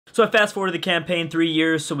So I fast forward the campaign 3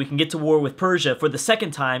 years so we can get to war with Persia for the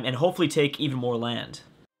second time and hopefully take even more land.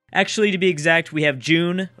 Actually, to be exact, we have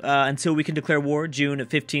June until we can declare war, June of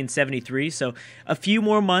 1573, so a few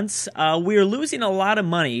more months. We are losing a lot of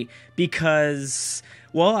money because,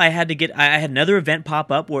 well, I had another event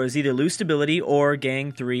pop up where it was either lose stability or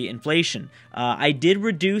gang 3 inflation. I did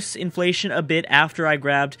reduce inflation a bit after I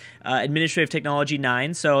grabbed Administrative Technology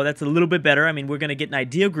 9, so that's a little bit better. I mean, we're going to get an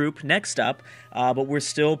idea group next up, but we're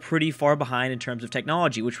still pretty far behind in terms of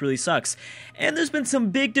technology, which really sucks. And there's been some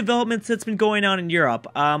big developments that's been going on in Europe.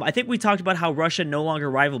 I think we talked about how Russia no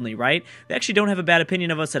longer rivaled me, right? They actually don't have a bad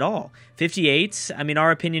opinion of us at all. 58, I mean,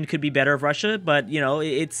 our opinion could be better of Russia, but, you know,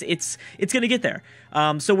 it's going to get there.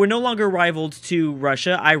 So we're no longer rivaled to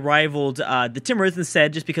Russia. I rivaled the Timurids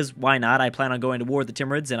instead, just because why not? I plan on going to war with the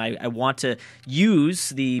Timurids, and I want to use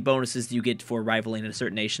the bonuses you get for rivaling a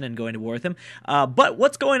certain nation and going to war with them. But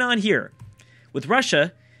what's going on here? With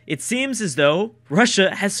Russia, it seems as though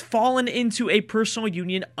Russia has fallen into a personal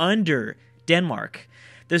union under Denmark.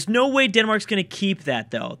 There's no way Denmark's going to keep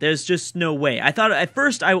that, though. There's just no way. I thought at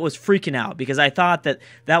first I was freaking out because I thought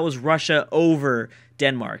that was Russia over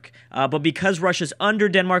Denmark. But because Russia's under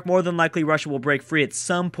Denmark, more than likely Russia will break free at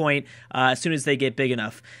some point as soon as they get big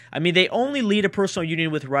enough. I mean, they only lead a personal union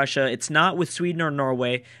with Russia. It's not with Sweden or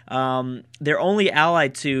Norway. They're only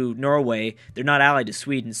allied to Norway. They're not allied to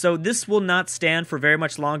Sweden. So this will not stand for very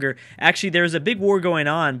much longer. Actually, there's a big war going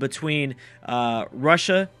on between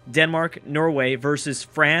Russia, Denmark, Norway versus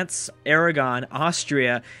France, Aragon,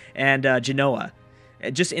 Austria, and Genoa.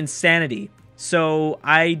 Just insanity. So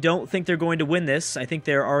I don't think they're going to win this. I think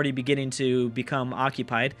they're already beginning to become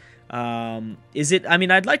occupied. I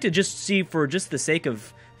mean, I'd like to just see, for just the sake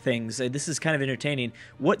of things, this is kind of entertaining,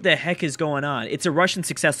 what the heck is going on? It's a Russian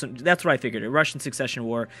succession. That's what I figured, a Russian succession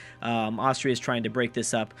war. Austria is trying to break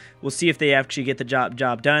this up. We'll see if they actually get the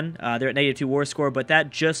job done. They're at -2 war score, but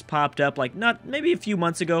that just popped up like maybe a few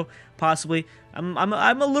months ago, possibly.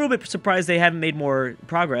 I'm a little bit surprised they haven't made more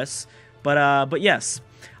progress, but yes.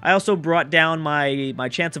 I also brought down my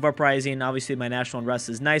chance of uprising. Obviously, my national unrest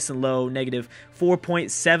is nice and low,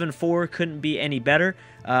 -4.74. Couldn't be any better.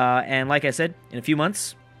 And like I said, in a few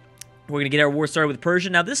months, we're going to get our war started with Persia.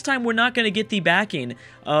 Now, this time, we're not going to get the backing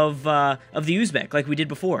of the Uzbek like we did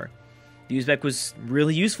before. The Uzbek was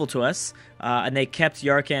really useful to us, and they kept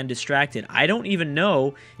Yarkand distracted. I don't even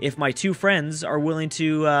know if my two friends are willing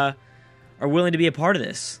to be a part of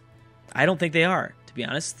this. I don't think they are, to be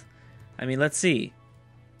honest. I mean, let's see.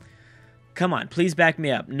 Come on, please back me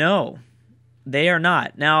up. No, they are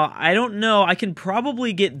not. Now, I don't know. I can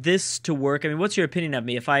probably get this to work. I mean, what's your opinion of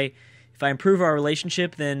me? If I improve our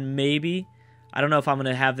relationship, then maybe. I don't know if I'm going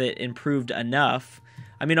to have it improved enough.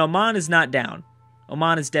 I mean, Oman is not down.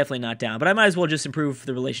 Oman is definitely not down. But I might as well just improve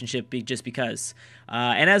the relationship just because.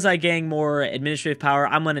 And as I gain more administrative power,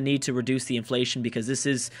 I'm going to need to reduce the inflation because this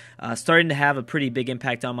is starting to have a pretty big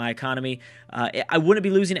impact on my economy. I wouldn't be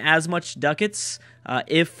losing as much ducats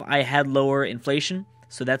if I had lower inflation.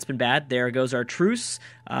 So that's been bad. There goes our truce.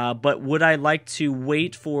 But would I like to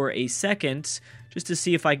wait for a second just to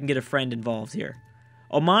see if I can get a friend involved here?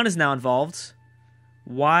 Oman is now involved.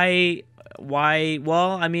 Why?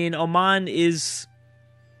 Well, I mean, Oman is...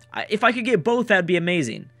 If I could get both, that'd be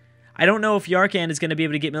amazing. I don't know if Yarkand is going to be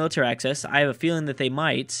able to get military access. I have a feeling that they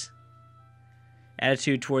might.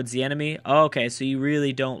 Attitude towards the enemy. Oh, okay, so you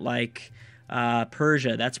really don't like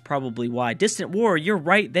Persia. That's probably why. Distant war, you're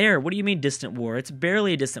right there. What do you mean distant war? It's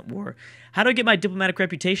barely a distant war. How do I get my diplomatic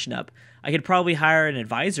reputation up? I could probably hire an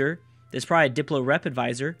advisor. There's probably a Diplo Rep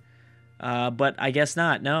advisor. But I guess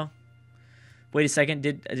not, no. Wait a second,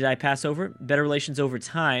 did I pass over? Better relations over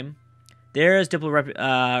time. There's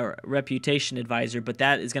Diplo Reputation Advisor, but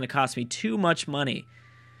that is going to cost me too much money.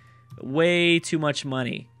 Way too much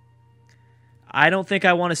money. I don't think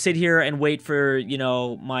I want to sit here and wait for, you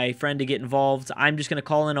know, my friend to get involved. I'm just going to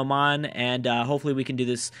call in Oman, and hopefully we can do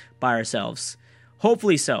this by ourselves.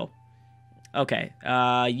 Hopefully so. Okay,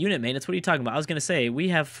 unit maintenance, what are you talking about? I was going to say, we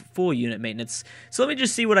have full unit maintenance. So let me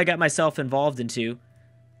just see what I got myself involved into.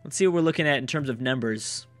 Let's see what we're looking at in terms of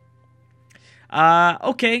numbers.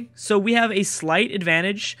 Okay, so we have a slight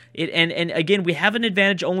advantage, and again, we have an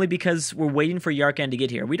advantage only because we're waiting for Yarkand to get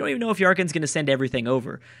here. We don't even know if Yarkand's going to send everything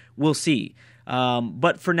over. We'll see.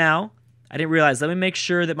 But for now, I didn't realize. Let me make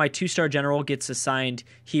sure that my 2-star general gets assigned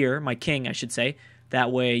here, my king, I should say.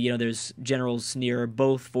 That way, you know, there's generals near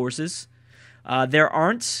both forces. There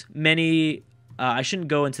aren't many... I shouldn't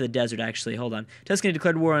go into the desert, actually. Hold on. Tuscany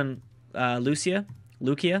declared war on Lucia.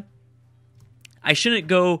 I shouldn't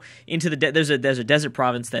go into the... There's a desert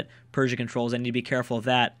province that Persia controls. I need to be careful of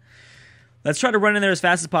that. Let's try to run in there as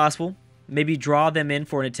fast as possible. maybe draw them in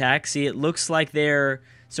for an attack. See, it looks like they're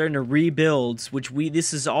starting to rebuild, which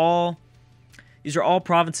these are all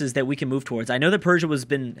provinces that we can move towards. I know that Persia has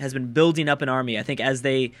been building up an army. I think as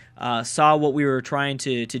they saw what we were trying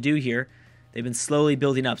to do here, they've been slowly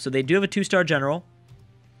building up. So they do have a 2-star general.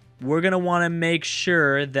 We're going to want to make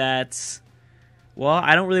sure that, well,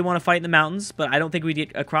 I don't really want to fight in the mountains, but I don't think we'd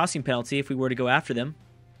get a crossing penalty if we were to go after them.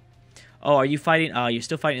 Oh, are you fighting? Oh, you're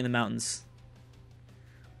still fighting in the mountains.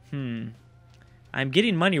 I'm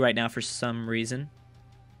getting money right now for some reason.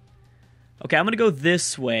 Okay, I'm going to go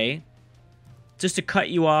this way just to cut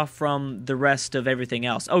you off from the rest of everything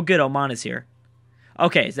else. Oh, good, Oman is here.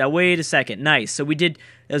 Okay, so wait a second. Nice. So that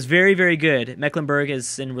was very, very good. Mecklenburg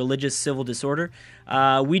is in religious civil disorder.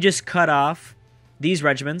 We just cut off these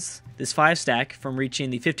regiments, this 5-stack, from reaching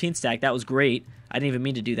the 15-stack. That was great. I didn't even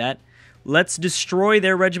mean to do that. Let's destroy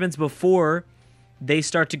their regiments before they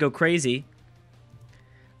start to go crazy.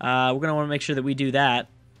 We're going to want to make sure that we do that.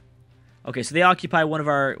 Okay, so they occupy one of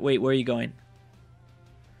our... Wait, where are you going?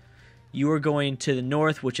 You are going to the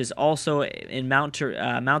north, which is also in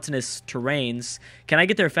mountainous terrains. Can I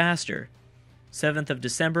get there faster? 7th of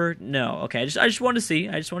December? No. Okay, I just wanted to see.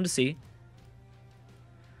 I just wanted to see.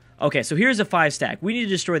 Okay, so here's a 5-stack. We need to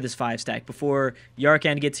destroy this 5-stack before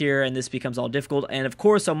Yarkand gets here and this becomes all difficult. And of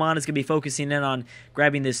course, Oman is going to be focusing in on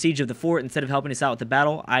grabbing the siege of the fort instead of helping us out with the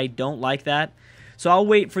battle. I don't like that. So I'll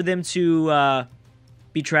wait for them to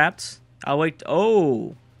be trapped. I'll wait.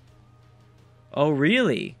 Oh. Oh,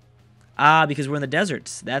 really? Ah, because we're in the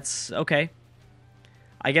deserts. That's okay.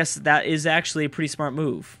 I guess that is actually a pretty smart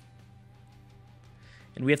move.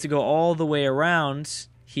 And we have to go all the way around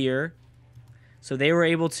here. So they were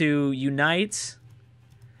able to unite.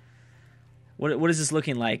 What is this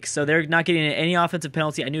looking like? So they're not getting any offensive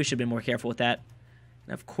penalty. I knew I should have been more careful with that.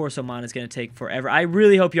 And of course, Oman is going to take forever. I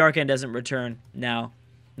really hope Yarkand doesn't return now.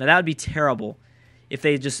 Now, that would be terrible if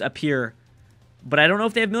they just appear. But I don't know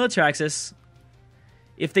if they have military access.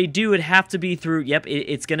 If they do, it'd have to be through... Yep,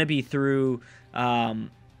 it's going to be through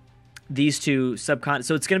these two subcontinents.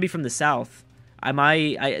 So it's going to be from the south.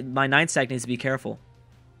 My 9th-stack needs to be careful.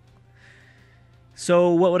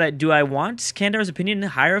 So what would do I want Kandar's opinion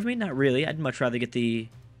higher of me? Not really. I'd much rather get the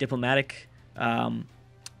diplomatic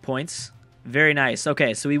points. Very nice.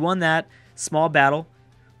 Okay, so we won that small battle.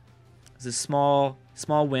 It's a small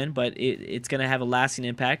win, but it's going to have a lasting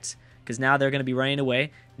impact because now they're going to be running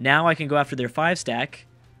away. Now I can go after their 5-stack,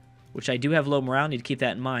 which I do have low morale. Need to keep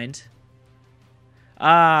that in mind.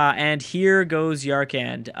 And here goes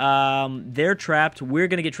Yarkand. They're trapped. We're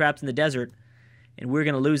going to get trapped in the desert, and we're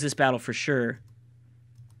going to lose this battle for sure.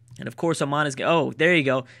 And of course, Oman is... Oh, there you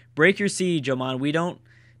go. Break your siege, Oman. We don't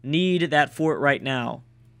need that fort right now.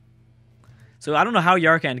 So I don't know how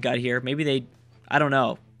Yarkand got here. Maybe they... I don't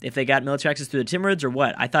know if they got military access through the Timurids or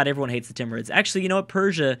what. I thought everyone hates the Timurids. Actually, you know what?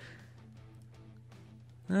 Persia...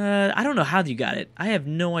 I don't know how you got it. I have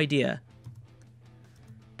no idea.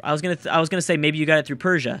 I was gonna say maybe you got it through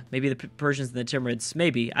Persia. Maybe the Persians and the Timurids.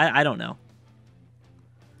 Maybe. I don't know.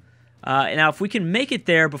 Now, if we can make it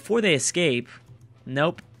there before they escape...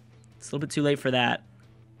 Nope. It's a little bit too late for that.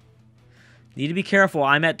 Need to be careful.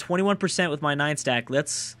 I'm at 21% with my 9-stack.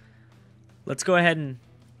 Let's go ahead and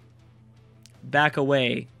back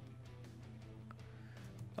away.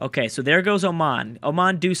 Okay, so there goes Oman.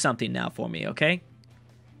 Oman, do something now for me, okay?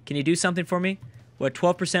 Can you do something for me? What,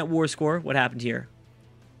 12% war score? What happened here?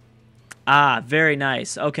 Ah, very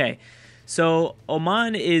nice. Okay, so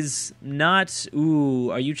Oman is not... Ooh,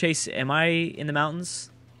 are you chasing... Am I in the mountains?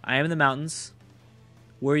 I am in the mountains.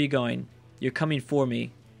 Where are you going? You're coming for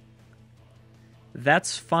me.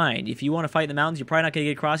 That's fine. If you want to fight in the mountains, you're probably not going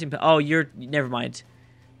to get crossing... Oh, you're... Never mind.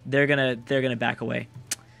 They're gonna back away.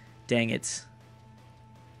 Dang it.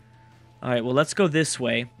 Alright, well, let's go this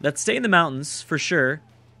way. Let's stay in the mountains, for sure.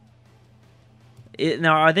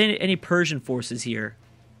 Now, are there any Persian forces here?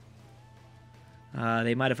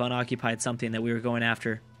 They might have unoccupied something that we were going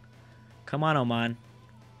after. Come on, Oman.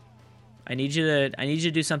 I need you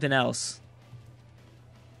to do something else.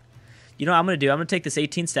 You know what I'm going to do? I'm going to take this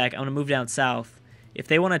 18-stack. I'm going to move down south. If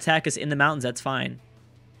they want to attack us in the mountains, that's fine.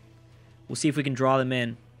 We'll see if we can draw them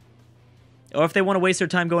in. Or if they want to waste their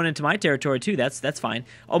time going into my territory too, that's fine.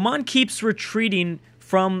 Oman keeps retreating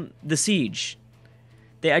from the siege.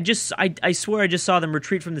 I swear I just saw them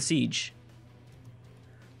retreat from the siege.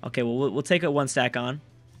 Okay, well, we'll take a 1-stack on.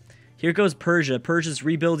 Here goes Persia. Persia's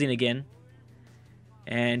rebuilding again.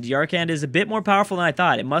 And Yarkand is a bit more powerful than I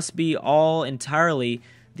thought. It must be all entirely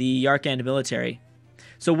the Yarkand military.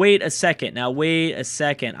 So wait a second. Now, wait a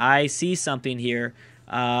second. I see something here.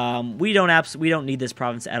 We don't need this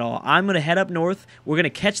province at all. I'm going to head up north. We're going to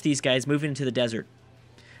catch these guys moving into the desert.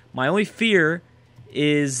 My only fear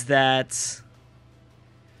is that...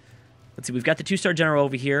 Let's see, we've got the 2-star general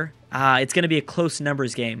over here. It's going to be a close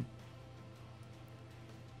numbers game.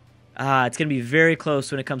 It's going to be very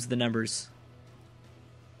close when it comes to the numbers.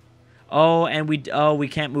 Oh, and we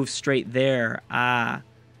can't move straight there. Okay.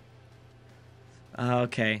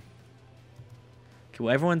 Okay,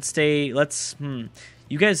 well, everyone stay... Let's...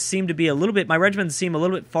 You guys seem to be a little bit... My regiments seem a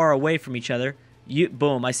little bit far away from each other.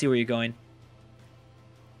 Boom, I see where you're going.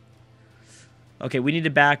 Okay, we need to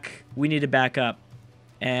back up.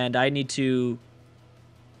 And I need to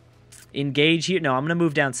engage here. No, I'm going to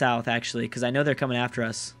move down south, actually, because I know they're coming after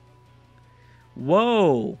us.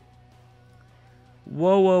 Whoa.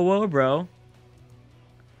 Whoa, whoa, whoa, bro.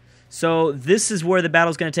 So this is where the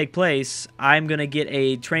battle's going to take place. I'm going to get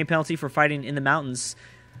a terrain penalty for fighting in the mountains.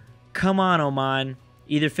 Come on, Oman.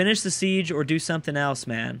 Either finish the siege or do something else,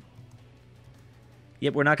 man.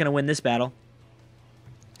 Yep, we're not going to win this battle.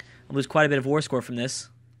 I'll lose quite a bit of war score from this.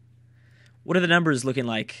 What are the numbers looking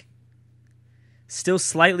like? Still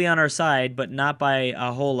slightly on our side, but not by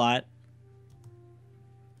a whole lot.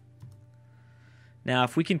 Now,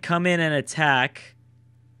 if we can come in and attack,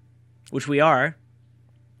 which we are,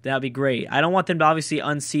 that would be great. I don't want them to obviously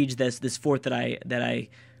unsiege this fort that I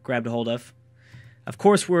grabbed a hold of. Of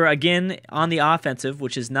course, we're again on the offensive,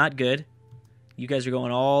 which is not good. You guys are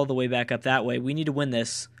going all the way back up that way. We need to win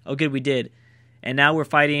this. Oh, good, we did. And now we're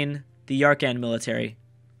fighting the Yarkand military.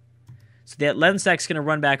 So the 11-stack's going to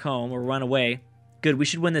run back home or run away. Good, we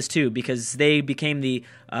should win this too because they became the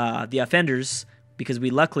offenders because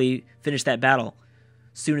we luckily finished that battle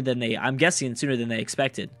sooner than I'm guessing sooner than they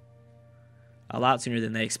expected. A lot sooner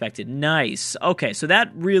than they expected. Nice. Okay, so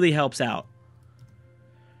that really helps out.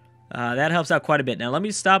 That helps out quite a bit. Now, let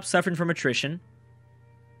me stop suffering from attrition.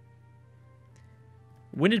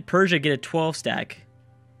 When did Persia get a 12-stack?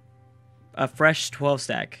 A fresh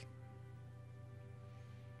 12-stack.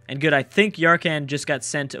 And good, I think Yarkand just got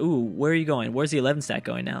sent... Ooh, where are you going? Where's the 11-stack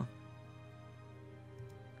going now?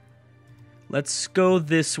 Let's go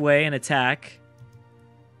this way and attack.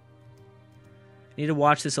 I need to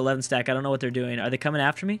watch this 11-stack. I don't know what they're doing. Are they coming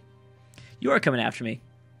after me? You are coming after me.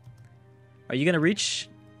 Are you going to reach...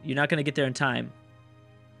 You're not going to get there in time.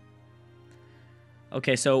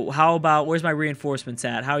 Okay, so how about... Where's my reinforcements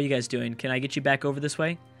at? How are you guys doing? Can I get you back over this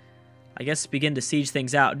way? I guess begin to siege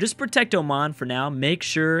things out. Just protect Oman for now. Make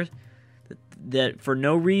sure that for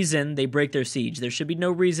no reason they break their siege. There should be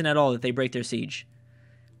no reason at all that they break their siege.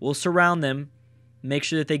 We'll surround them. Make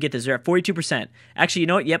sure that they get this. They're at 42%. Actually, you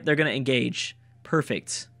know what? Yep, they're going to engage.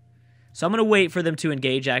 Perfect. So I'm going to wait for them to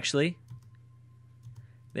engage, actually.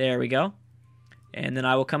 There we go. And then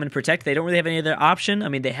I will come and protect. They don't really have any other option. I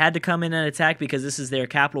mean, they had to come in and attack because this is their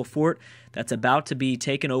capital fort that's about to be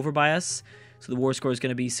taken over by us. So the war score is going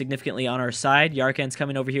to be significantly on our side. Yarkand's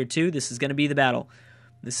coming over here too. This is going to be the battle.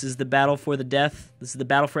 This is the battle for the death. This is the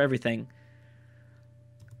battle for everything.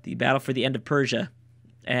 The battle for the end of Persia.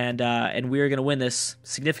 And we are going to win this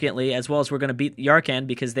significantly, as well as we're going to beat Yarkand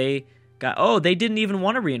because they got... Oh, they didn't even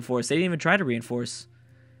want to reinforce. They didn't even try to reinforce.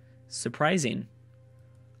 Surprising.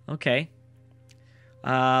 Okay.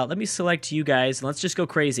 Let me select you guys, and let's just go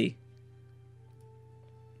crazy.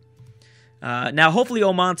 Now, hopefully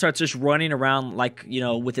Oman starts just running around, like, you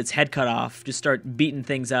know, with its head cut off. Just start beating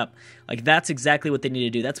things up. Like, that's exactly what they need to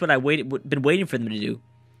do. That's what I've been waiting for them to do.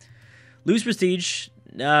 Lose prestige.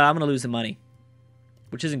 I'm going to lose the money.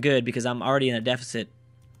 Which isn't good, because I'm already in a deficit.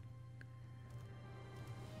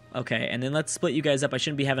 Okay, and then let's split you guys up. I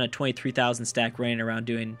shouldn't be having a 23,000 stack running around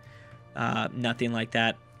doing nothing like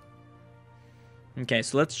that. Okay,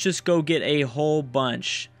 so let's just go get a whole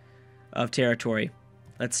bunch of territory.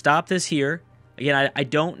 Let's stop this here. Again, I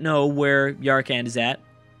don't know where Yarkand is at.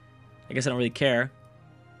 I guess I don't really care.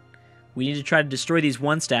 We need to try to destroy these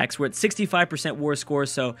 1-stacks. We're at 65% war score,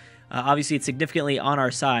 so obviously it's significantly on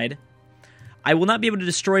our side. I will not be able to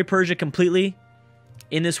destroy Persia completely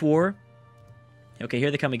in this war. Okay,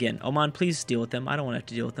 here they come again. Oman, please deal with them. I don't want to have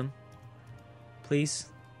to deal with them. Please.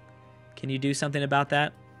 Can you do something about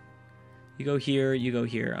that? You go here, you go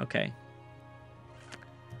here. Okay.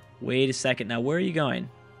 Wait a second. Now, where are you going?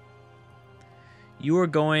 You are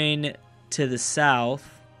going to the south.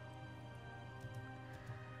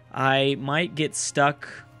 I might get stuck.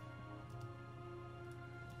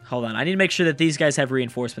 Hold on. I need to make sure that these guys have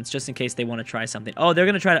reinforcements just in case they want to try something. Oh, they're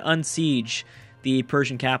going to try to unsiege the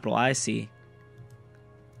Persian capital. I see.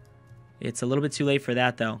 It's a little bit too late for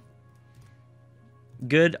that, though.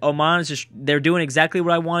 Good. Oman is just... They're doing exactly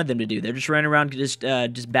what I wanted them to do. They're just running around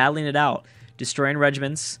just battling it out. Destroying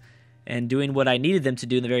regiments and doing what I needed them to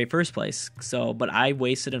do in the very first place. So, but I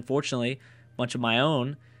wasted, unfortunately, a bunch of my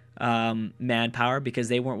own manpower because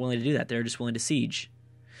they weren't willing to do that. They were just willing to siege.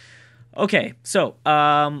 Okay, so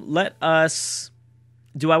let us...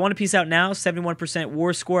 Do I want to peace out now? 71%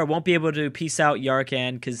 war score. I won't be able to peace out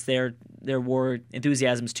Yarkand because their war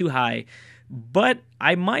enthusiasm is too high. But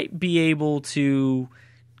I might be able to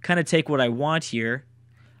kind of take what I want here.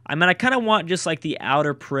 I mean, I kind of want just like the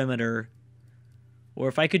outer perimeter. Or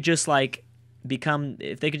if I could just like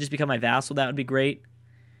if they could just become my vassal, that would be great.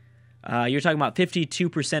 You're talking about 52%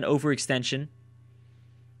 overextension.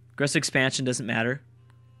 Aggressive expansion doesn't matter.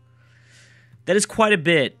 That is quite a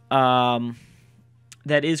bit.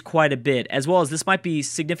 That is quite a bit. As well as this might be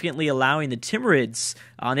significantly allowing the Timurids,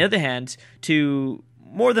 on the other hand, to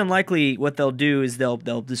more than likely what they'll do is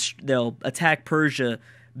they'll attack Persia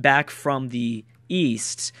back from the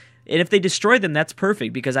east. And if they destroy them, that's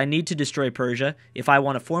perfect because I need to destroy Persia if I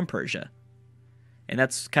want to form Persia. And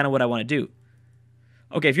that's kind of what I want to do.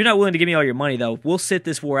 Okay, if you're not willing to give me all your money, though, we'll sit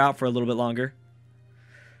this war out for a little bit longer.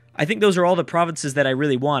 I think those are all the provinces that I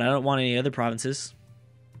really want. I don't want any other provinces.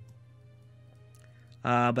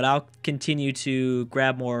 But I'll continue to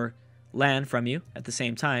grab more land from you at the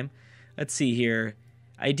same time. Let's see here.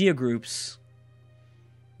 Idea groups.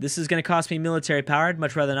 This is going to cost me military power. I'd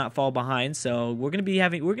much rather not fall behind. So we're going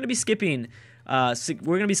to be skipping a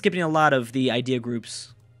lot of the idea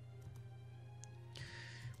groups.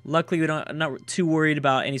 Luckily, I'm not too worried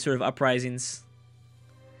about any sort of uprisings.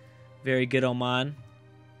 Very good, Oman.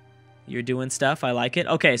 You're doing stuff. I like it.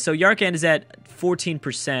 Okay, so Yarkand is at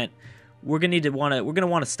 14%. We're gonna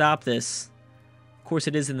want to stop this. Of course,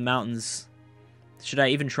 it is in the mountains. Should I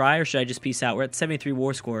even try, or should I just peace out? We're at 73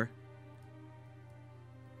 war score.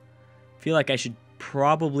 I feel like I should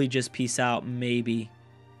probably just peace out, maybe,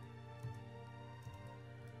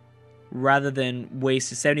 rather than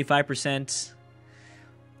waste 75%.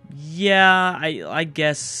 Yeah, I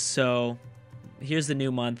guess so. Here's the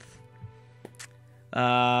new month.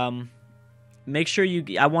 Make sure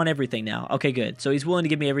I want everything now. Okay, good. So he's willing to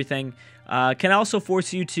give me everything. Can I also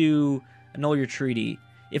force you to annul your treaty?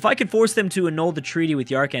 If I could force them to annul the treaty with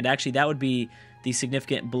Yarkand, actually, that would be the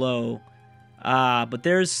significant blow. But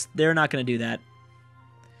they're not going to do that.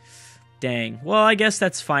 Dang. Well, I guess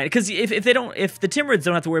that's fine. Because if the Timurids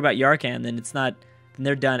don't have to worry about Yarkand, then then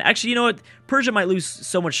they're done. Actually, you know what? Persia might lose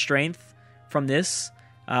so much strength from this.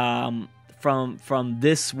 From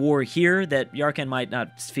this war here, that Yarkand might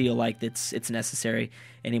not feel like it's necessary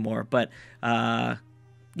anymore. But yeah,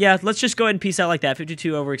 let's just go ahead and peace out like that.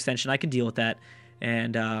 52 overextension, I can deal with that,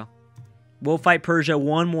 and we'll fight Persia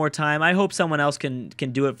one more time. I hope someone else can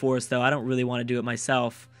do it for us, though. I don't really want to do it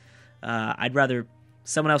myself. I'd rather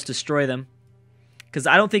someone else destroy them, because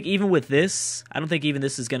I don't think even this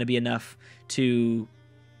is going to be enough to.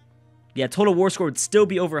 Yeah, total war score would still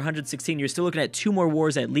be over 116. You're still looking at 2 more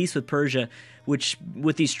wars at least with Persia, which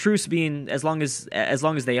with these truce being as long as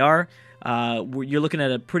they are, you're looking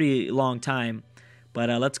at a pretty long time. But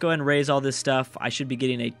let's go ahead and raise all this stuff. I should be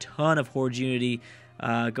getting a ton of horde unity. Go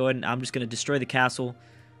ahead and I'm just going to destroy the castle.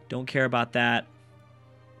 Don't care about that.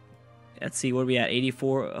 Let's see, what are we at?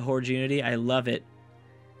 84 horde unity. I love it.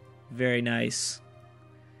 Very nice.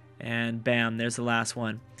 And bam, there's the last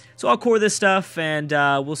one. So I'll core this stuff, and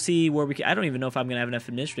we'll see where we can. I don't even know if I'm going to have enough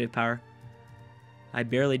administrative power. I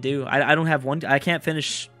barely do. I don't have one. I can't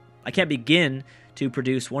begin to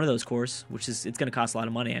produce one of those cores, it's going to cost a lot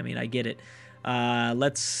of money. I mean, I get it.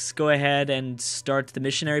 Let's go ahead and start the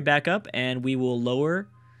missionary back up, and we will lower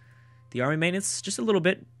the army maintenance just a little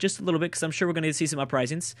bit, because I'm sure we're going to see some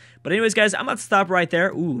uprisings. But anyways, guys, I'm going to stop right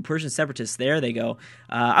there. Ooh, Persian separatists. There they go.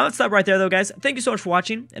 I'm going to stop right there, though, guys. Thank you so much for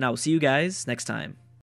watching, and I will see you guys next time.